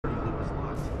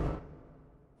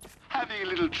Any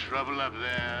little trouble up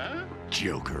there?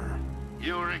 Joker.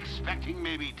 You were expecting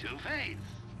maybe Two-Face?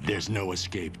 There's no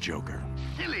escape, Joker.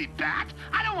 Silly bat!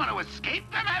 I don't want to escape.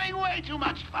 I'm having way too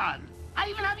much fun. I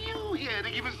even have you here to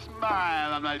keep a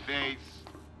smile on my face.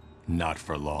 Not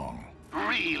for long.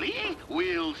 Really?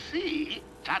 We'll see.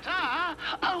 Ta-ta!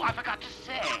 Oh, I forgot to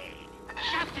say.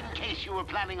 Just in case you were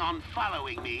planning on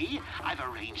following me, I've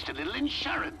arranged a little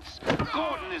insurance.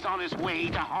 Gordon is on his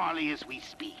way to Harley as we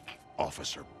speak.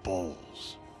 Officer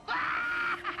Bowles.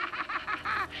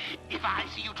 If I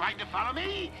see you trying to follow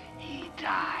me, he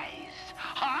dies.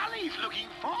 Harley's looking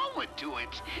forward to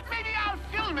it. Maybe I'll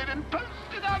film it and post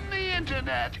it on the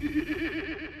internet.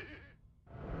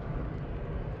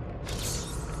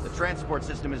 The transport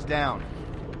system is down.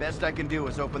 Best I can do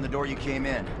is open the door you came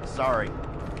in. Sorry.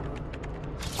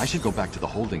 I should go back to the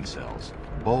holding cells.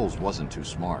 Bowles wasn't too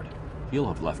smart. He'll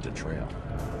have left a trail.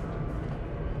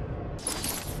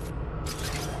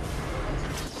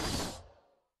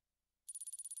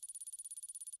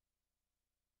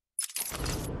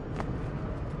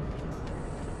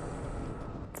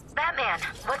 Batman,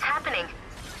 what's happening?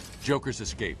 Joker's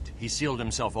escaped. He sealed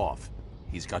himself off.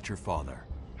 He's got your father.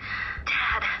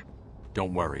 Dad.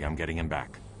 Don't worry, I'm getting him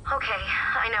back. Okay,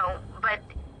 I know, but...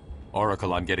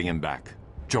 Oracle, I'm getting him back.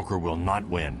 Joker will not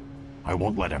win. I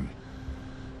won't let him.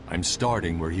 I'm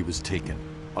starting where he was taken.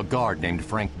 A guard named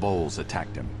Frank Bowles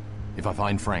attacked him. If I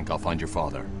find Frank, I'll find your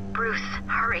father. Bruce,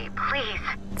 hurry, please.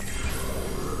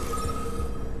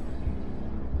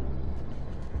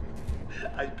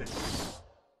 I bet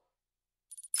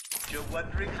you're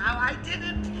wondering how I did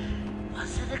it.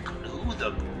 Was it a clue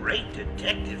the great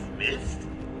detective missed?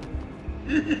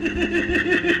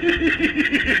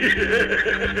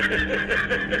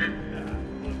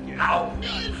 Oh,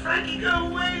 me and Frankie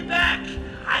go way back.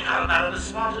 I got him out of the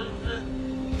spot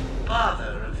of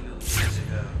bother a few years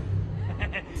ago.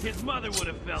 His mother would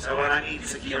have felt So when I need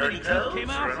security codes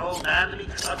for an old man to be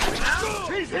clutching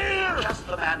out, He's here! just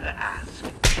the man to ask.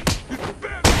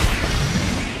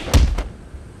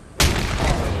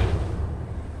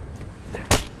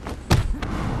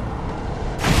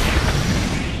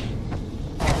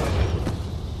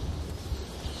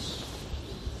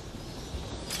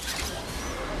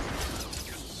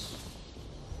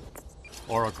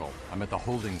 Oracle, I'm at the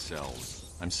holding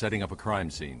cells. I'm setting up a crime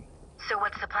scene. So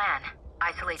what's the plan?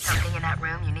 Isolate something in that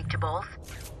room unique to Bowles?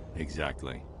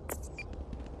 Exactly.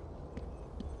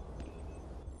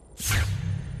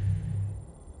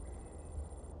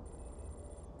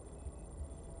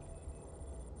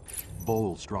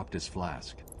 Bowles dropped his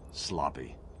flask.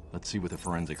 Sloppy. Let's see what the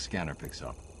forensic scanner picks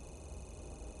up.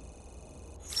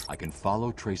 I can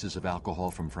follow traces of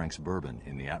alcohol from Frank's bourbon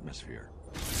in the atmosphere.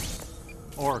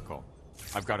 Oracle,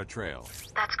 I've got a trail.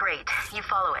 That's great. You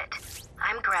follow it.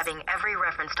 I'm grabbing every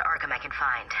reference to Arkham I can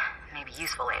find. Maybe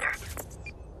useful later.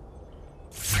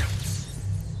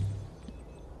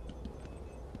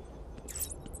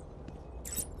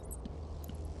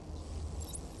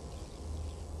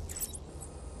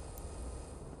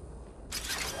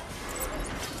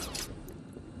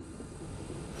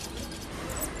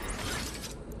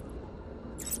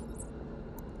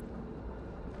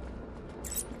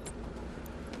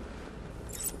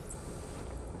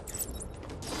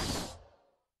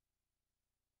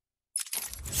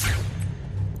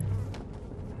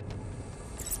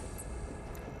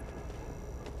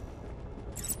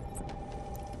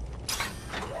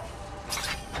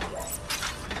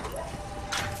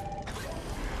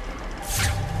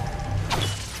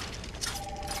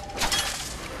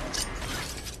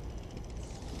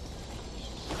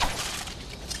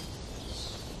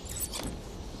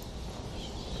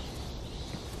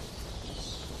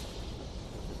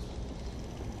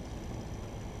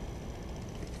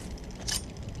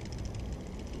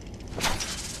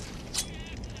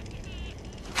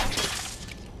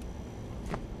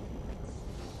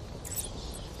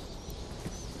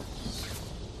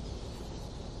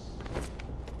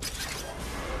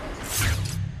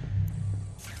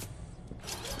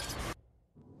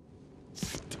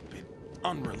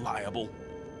 Unreliable.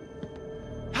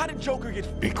 How did Joker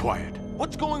get... Be quiet.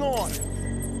 What's going on?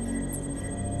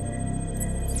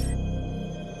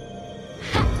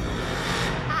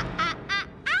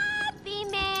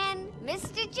 B-Man!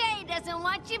 Mr. J doesn't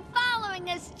want you following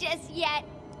us just yet.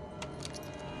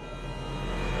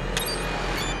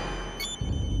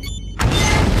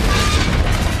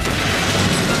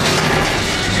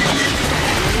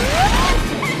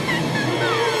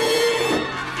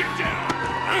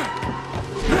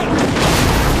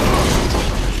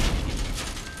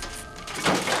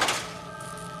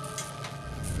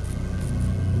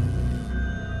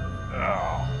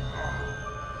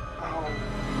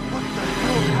 What the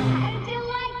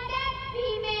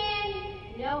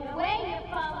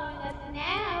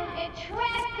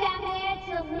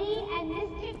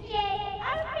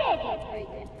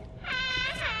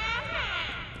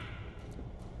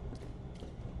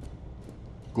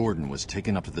Gordon was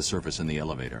taken up to the surface in the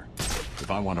elevator.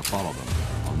 If I want to follow them,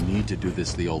 I'll need to do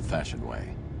this the old-fashioned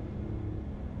way.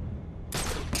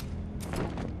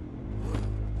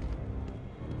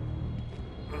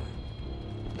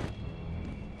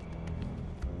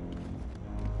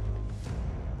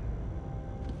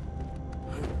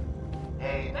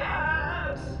 Hey,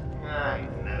 Max! I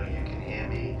know you can hear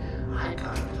me. I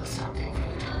got a little something for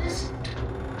you to listen to.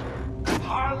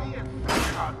 Harley and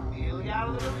Frank are nearly out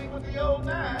of the ring with the old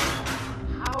man.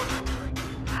 How do you bring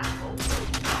apple so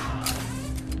far?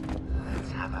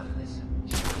 Let's have a listen.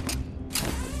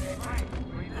 Hey, Frank,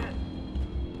 breathe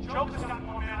in. Joker's got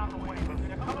more men on the way.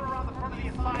 They're coming around the front of the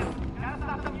asylum. You gotta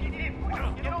stop them.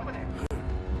 Get over there.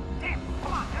 Damn,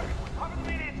 come on, everyone. Cover the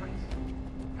main entrance.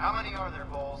 How many are there,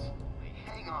 Bowles?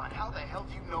 Hang on, how the hell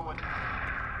do you know what...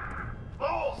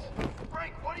 Bowles!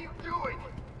 Frank, what are you doing?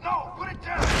 No, put it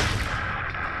down!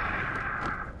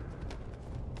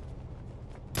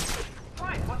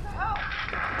 Frank, what the hell?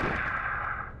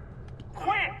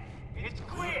 Quinn! It's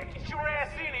clear. Get your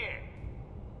ass in here.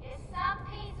 It's some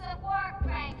piece of work,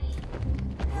 Frankie.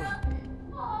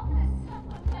 All for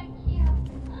someone like you.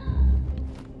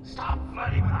 Stop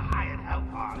flirting with a hired help,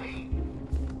 Harley.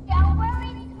 Don't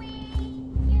worry, sweetie.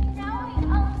 You know you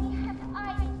only have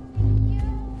eyes for you.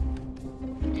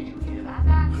 Did you hear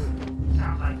that?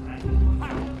 Sounds like Frankie's going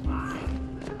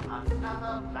to find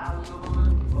another valuable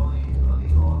employee for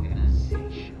the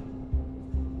organization.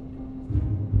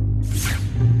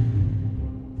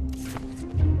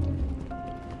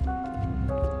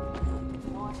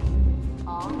 Warning.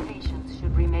 All patients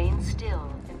should remain still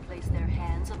and place their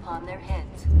hands upon their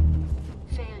heads.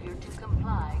 Failure to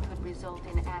comply could result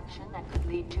in action that could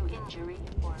lead to injury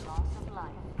or loss of life.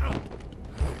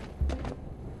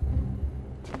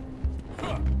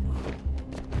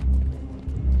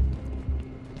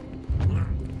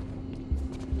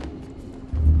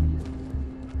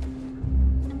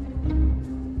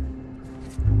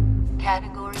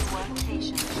 Category 1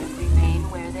 patients should remain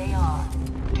where they are.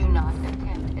 Do not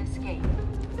attempt escape.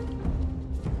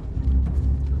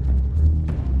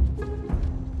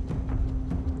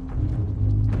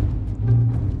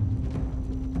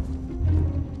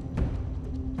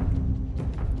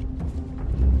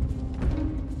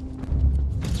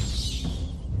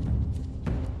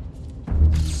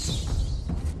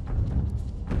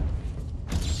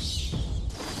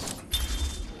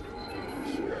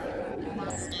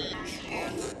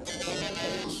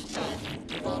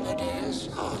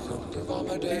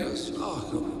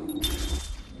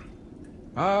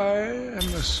 I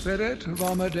am the spirit of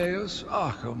Amadeus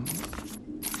Arkham.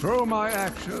 Through my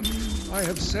action, I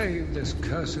have saved this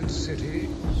cursed city.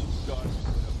 Joker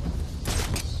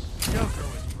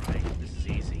was right. This is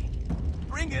easy.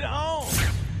 Bring it home!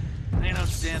 They don't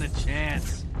stand a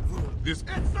chance. It's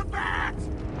the bat!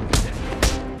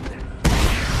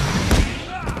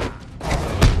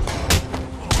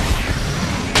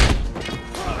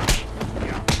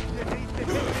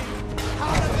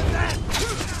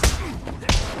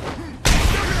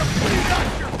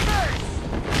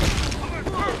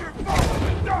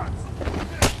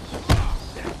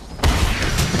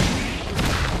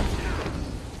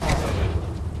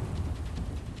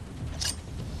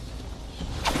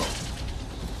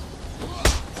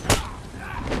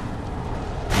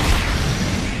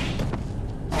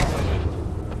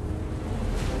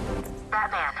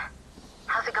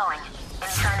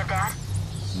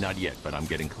 Not yet, but I'm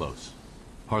getting close.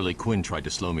 Harley Quinn tried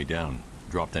to slow me down,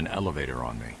 dropped an elevator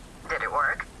on me. Did it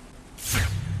work?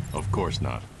 Of course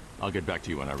not. I'll get back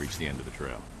to you when I reach the end of the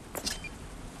trail.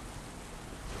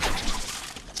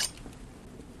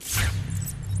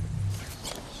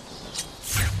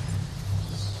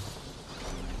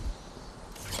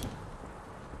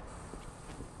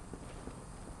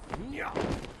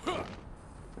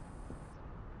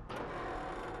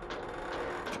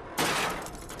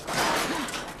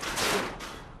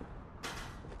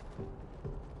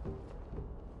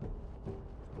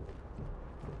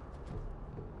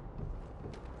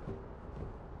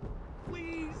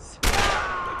 Please.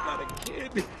 I'm not a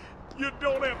kid. You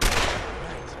don't have to.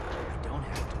 Right. I don't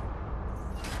have to.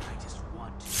 I just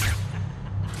want to.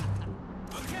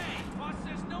 Okay, boss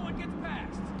says no one gets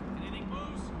past. If anything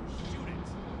moves, shoot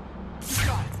it. You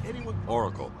got it. Anyone...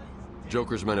 Oracle.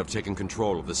 Joker's men have taken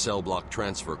control of the cell block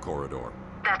transfer corridor.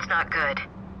 That's not good.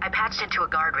 I patched into a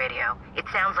guard radio. It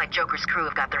sounds like Joker's crew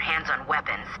have got their hands on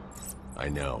weapons. I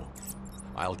know.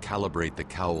 I'll calibrate the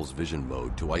Cowl's vision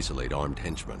mode to isolate armed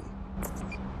henchmen.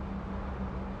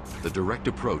 The direct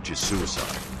approach is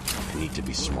suicide. I need to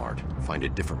be smart. Find a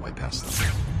different way past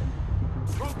them.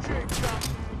 Okay,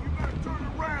 Johnson, you better turn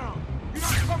around. You're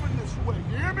not coming this way,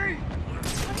 you hear me?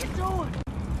 doing?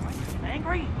 Are you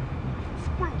angry?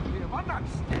 Screw him, I'm not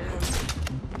scared.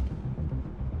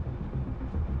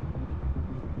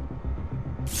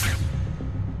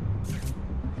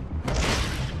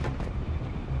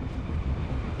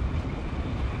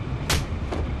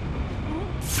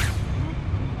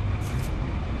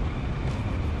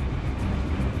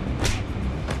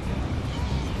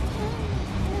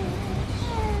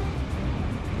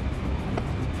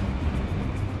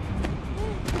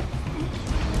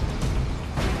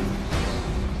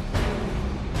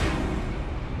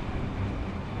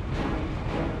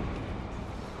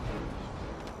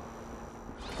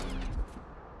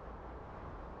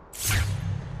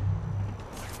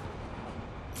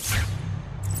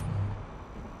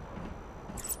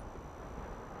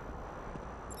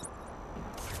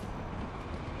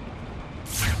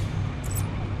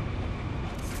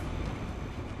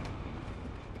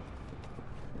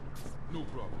 No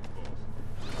problem,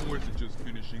 boss. Or is it just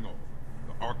finishing off?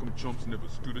 The Arkham chumps never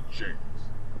stood a chance.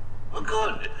 Oh,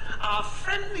 good. Our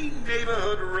friendly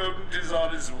neighborhood rodent is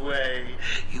on his way.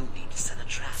 You need to set a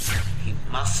trap. He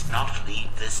must not leave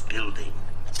this building.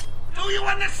 Do you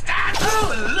understand?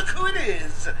 Oh, look who it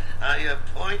is. Are your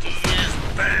pointy ears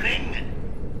burning?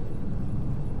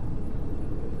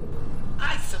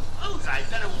 I suppose I'd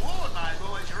better warn my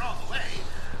boys you're on the way.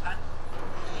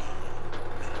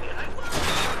 Maybe I will.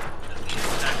 At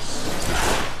least that's...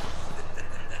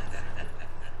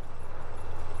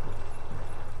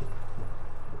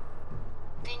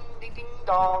 Ding, ding, ding,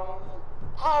 dong.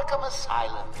 Arkham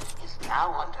Asylum is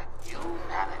now under new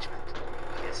management.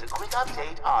 Here's a quick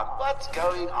update on what's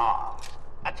going on.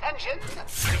 Attention!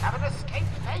 We have an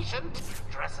escaped patient.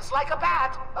 Dresses like a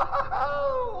bat.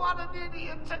 Oh, what an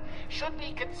idiot. Should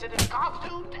be considered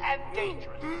costumed and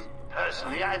dangerous.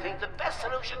 Personally, I think the best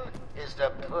solution is to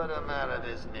put him out of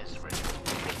his misery.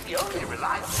 It's the only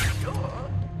reliable cure.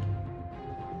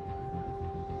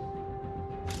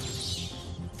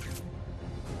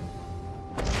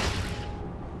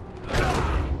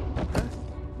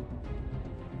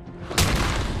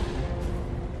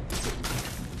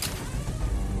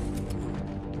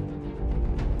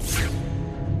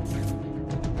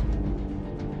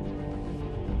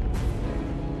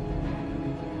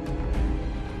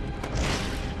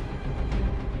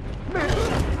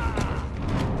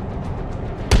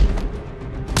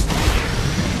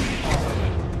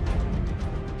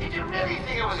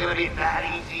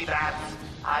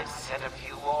 I've sent a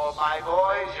few more of my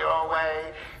boys your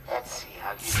way. Let's see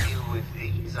how you deal with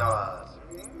these odds.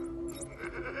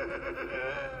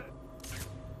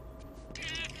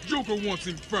 Joker wants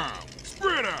him found.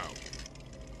 Spread out.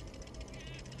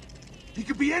 He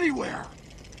could be anywhere.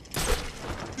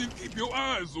 Then keep your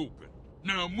eyes open.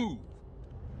 Now move.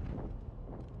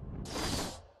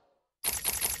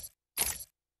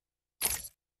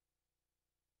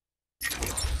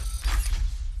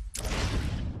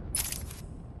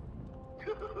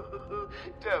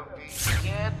 Don't be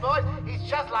scared, boys. He's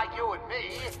just like you and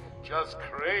me. Just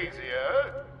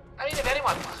crazier. I mean, if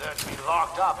anyone deserves to be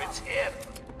locked up, it's him.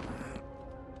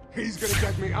 He's gonna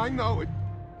get me, I know it.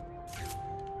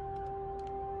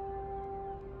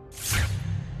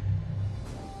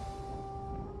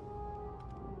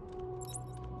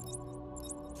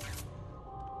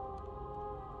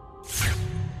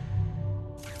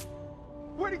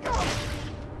 Where'd he go?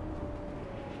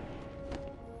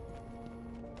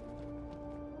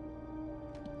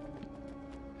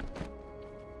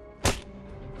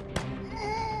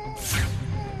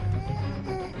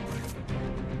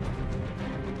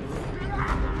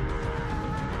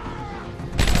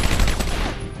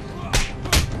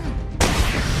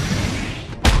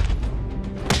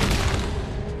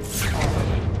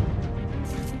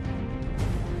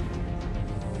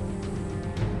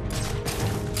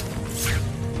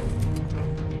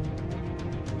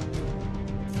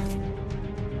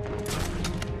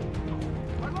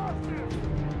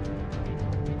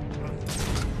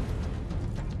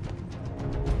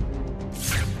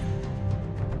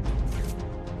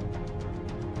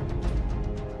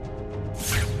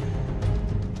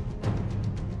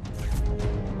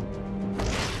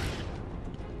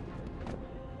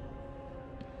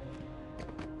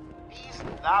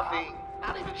 Nothing.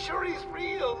 Not even sure he's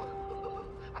real.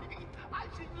 I mean,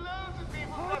 I've seen loads of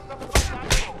people dressed up like that.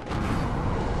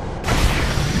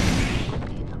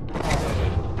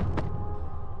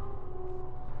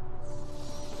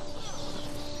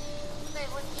 They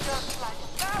were just like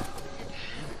that.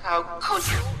 How could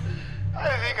you? I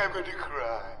think I'm going to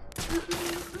cry.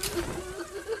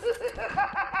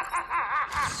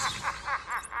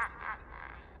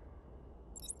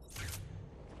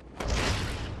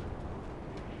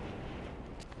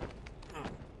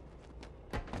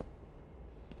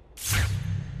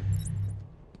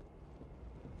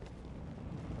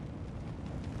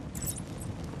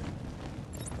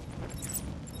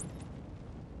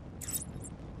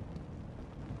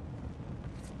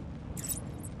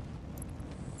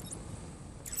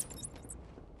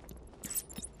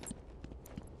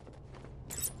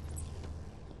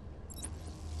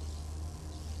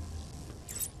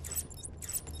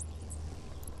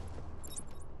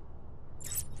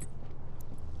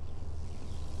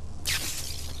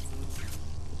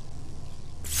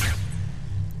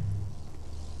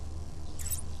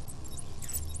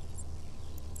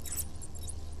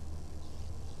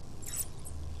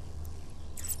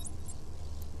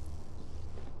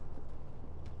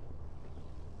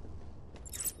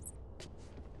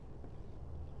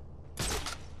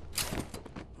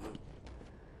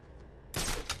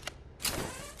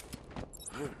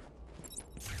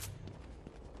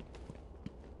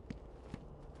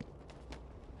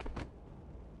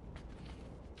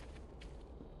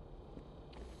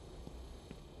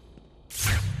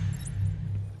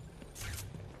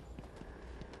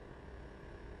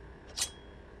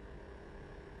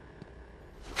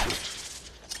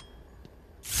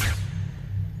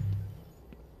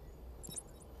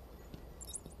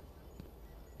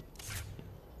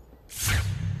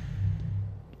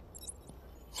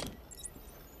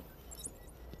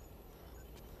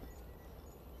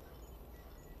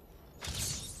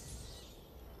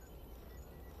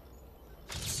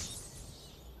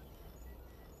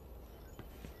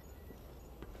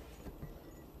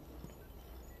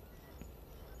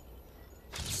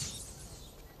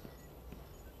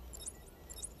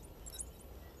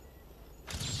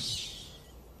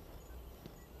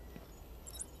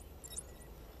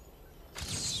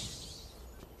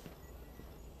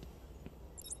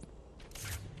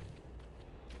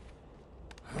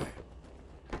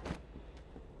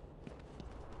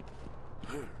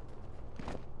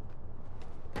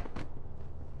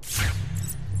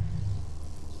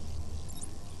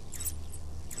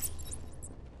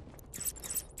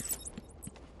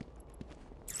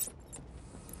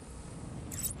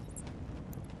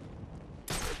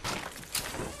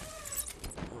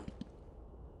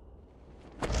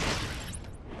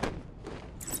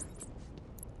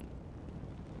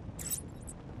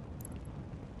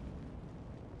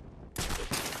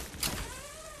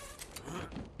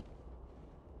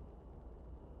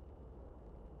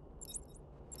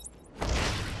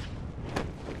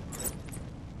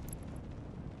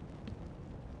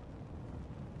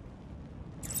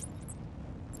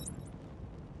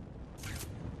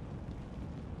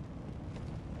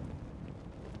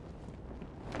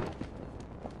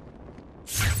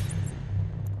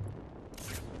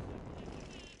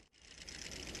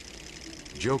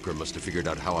 Joker must have figured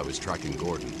out how I was tracking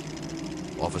Gordon.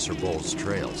 Officer Bowles'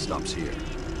 trail stops here.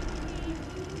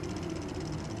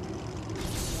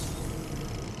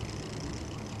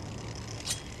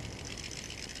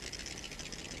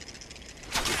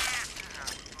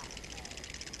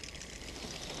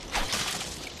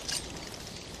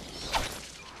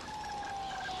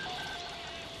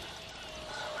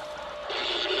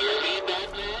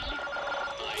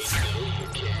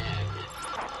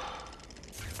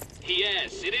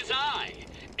 Yes, it is I,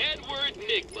 Edward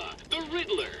Nigma, the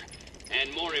Riddler,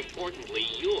 and more importantly,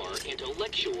 your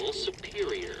intellectual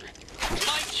superior.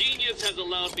 My genius has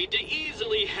allowed me to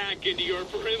easily hack into your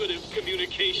primitive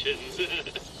communications.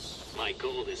 My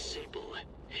goal is simple.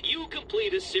 You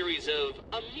complete a series of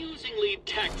amusingly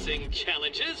taxing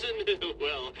challenges and,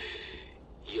 well,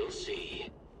 you'll see.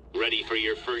 Ready for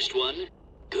your first one?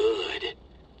 Good.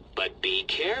 But be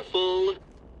careful.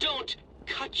 Don't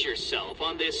cut yourself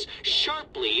on this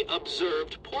sharply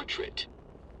observed portrait.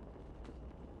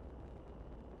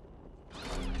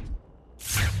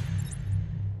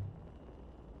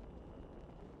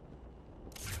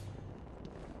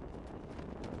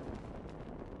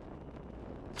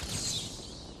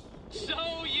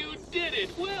 So you did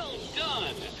it! Well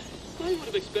done! I would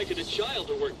have expected a child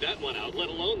to work that one out, let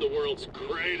alone the world's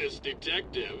greatest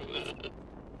detective.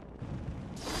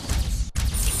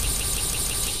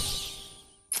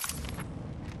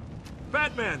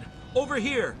 Batman! Over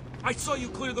here! I saw you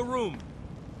clear the room!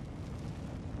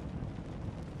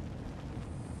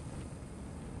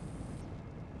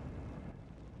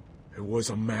 It was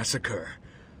a massacre.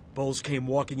 Bowles came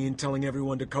walking in telling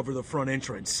everyone to cover the front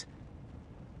entrance.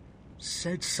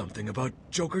 Said something about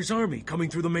Joker's army coming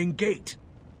through the main gate.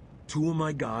 2 of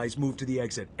my guys moved to the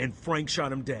exit, and Frank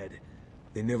shot him dead.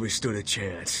 They never stood a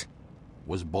chance.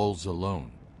 Was Bowles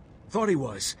alone? Thought he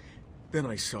was. Then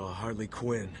I saw Harley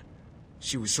Quinn.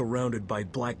 She was surrounded by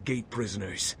Black Gate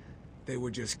prisoners. They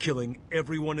were just killing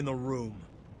everyone in the room.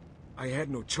 I had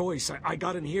no choice. I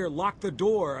got in here, locked the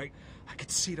door. I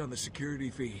could see it on the security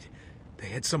feed. They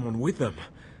had someone with them.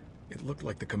 It looked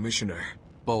like the Commissioner.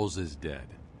 Bowles is dead.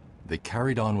 They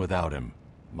carried on without him.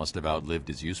 Must have outlived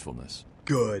his usefulness.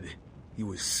 Good. He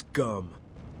was scum.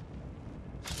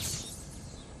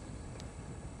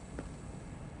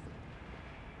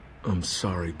 I'm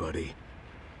sorry, buddy.